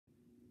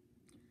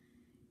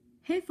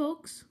Hey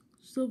folks,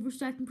 Silver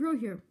Stacking Pro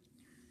here.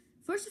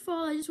 First of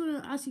all, I just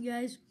want to ask you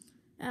guys: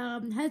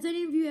 has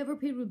any of you ever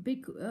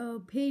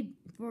paid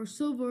for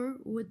silver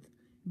with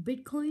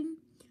Bitcoin?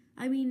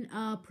 I mean,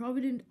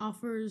 Provident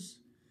offers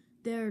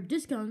their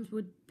discounts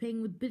with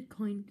paying with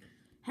Bitcoin.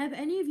 Have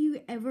any of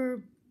you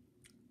ever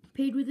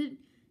paid with it?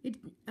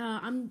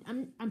 I'm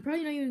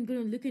probably not even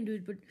going to look into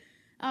it, but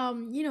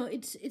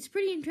it's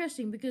pretty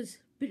interesting because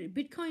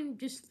Bitcoin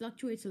just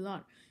fluctuates a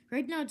lot.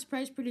 Right now, it's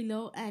priced pretty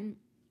low, and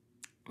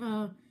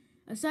uh,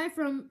 aside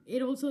from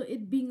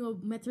it being a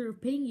method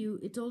of paying you,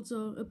 it's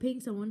also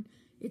paying someone.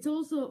 It's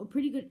also a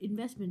pretty good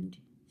investment.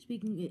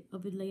 Speaking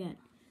of it like that,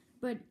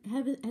 but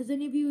has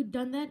any of you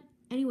done that?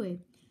 Anyway,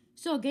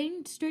 so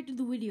getting straight to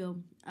the video.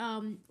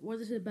 What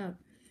is it about?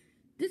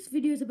 This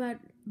video is about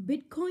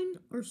Bitcoin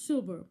or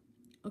silver.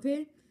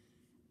 Okay,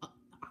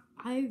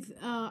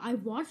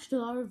 I've watched a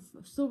lot of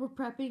silver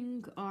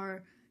prepping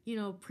or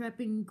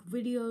prepping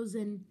videos,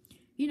 and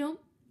you know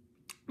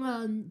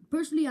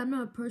personally, I'm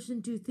not a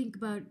person to think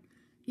about,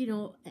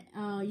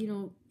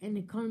 an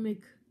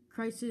economic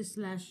crisis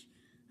slash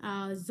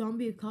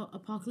zombie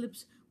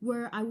apocalypse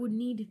where I would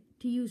need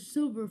to use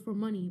silver for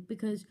money,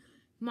 because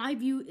my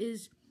view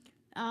is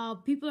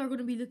people are going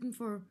to be looking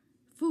for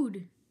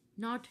food,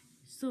 not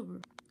silver.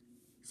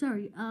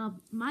 Sorry,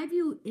 my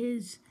view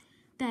is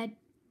that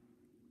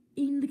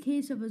in the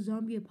case of a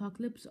zombie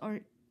apocalypse,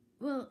 or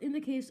well, in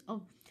the case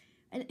of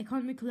an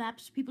economic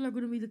collapse, people are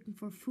going to be looking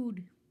for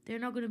food. They're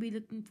not going to be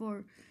looking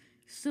for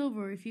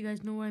silver, if you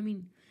guys know what I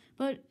mean.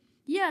 But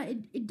yeah,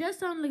 it does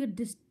sound like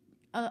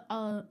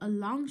a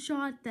long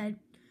shot that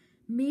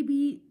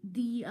maybe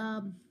the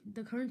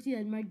currency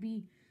that might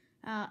be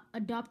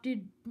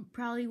adopted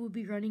probably will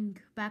be running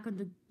back on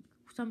the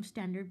some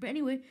standard. But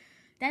anyway,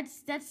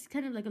 that's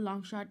kind of like a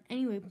long shot.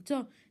 Anyway,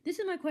 so this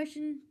is my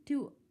question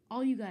to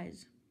all you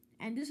guys,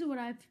 and this is what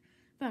I've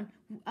found.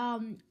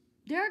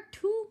 There are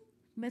two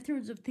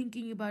methods of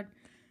thinking about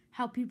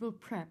how people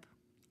prep.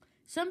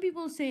 Some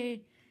people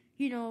say,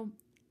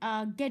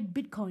 get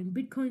Bitcoin.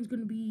 Bitcoin's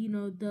going to be,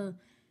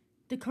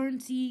 the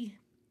currency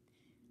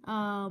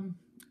um,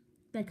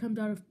 that comes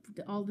out of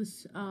all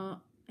this an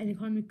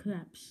economic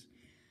collapse.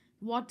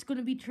 What's going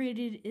to be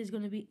traded is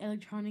going to be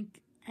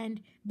electronic, and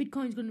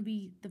Bitcoin's going to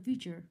be the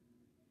future.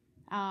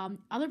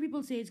 Other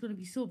people say it's going to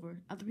be silver.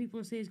 Other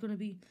people say it's going to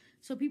be.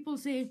 So people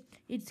say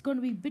it's going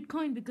to be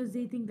Bitcoin because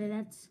they think that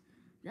that's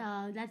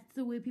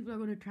the way people are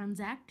going to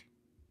transact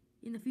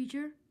in the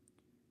future.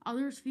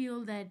 Others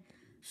feel that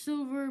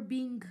silver,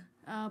 being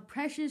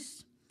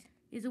precious,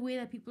 is a way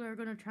that people are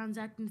going to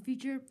transact in the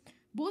future.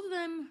 Both of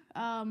them,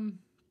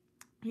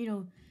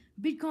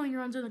 Bitcoin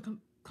runs on a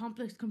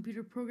complex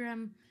computer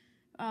program,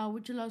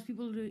 which allows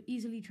people to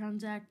easily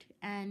transact,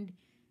 and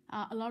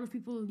a lot of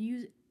people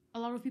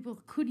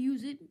could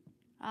use it.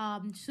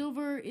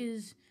 Silver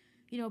is,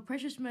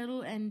 precious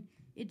metal, and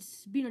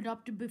it's been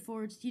adopted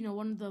before. It's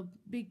one of the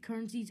big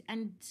currencies,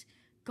 and it's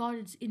got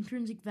its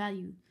intrinsic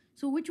value.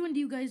 So which one do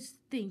you guys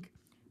think?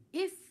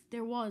 If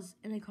there was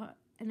an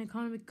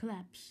economic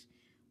collapse,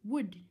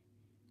 would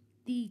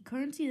the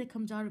currency that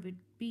comes out of it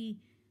be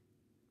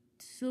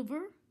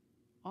silver,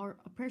 or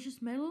a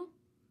precious metal,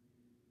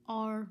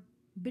 or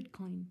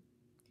Bitcoin?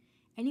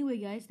 Anyway,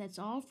 guys, that's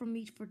all from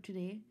me for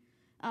today.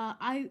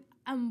 I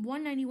am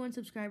 191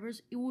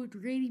 subscribers. It would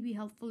really be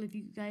helpful if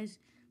you guys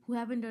who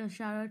haven't done a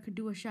shout out could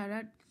do a shout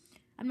out.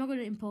 I'm not going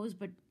to impose,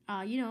 but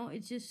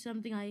it's just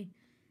something I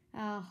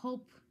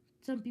hope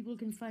some people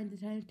can find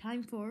the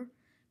time for.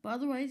 But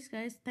otherwise,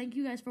 guys, thank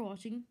you guys for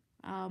watching.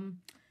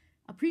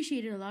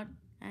 Appreciate it a lot.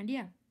 And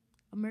yeah,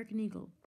 American Eagle.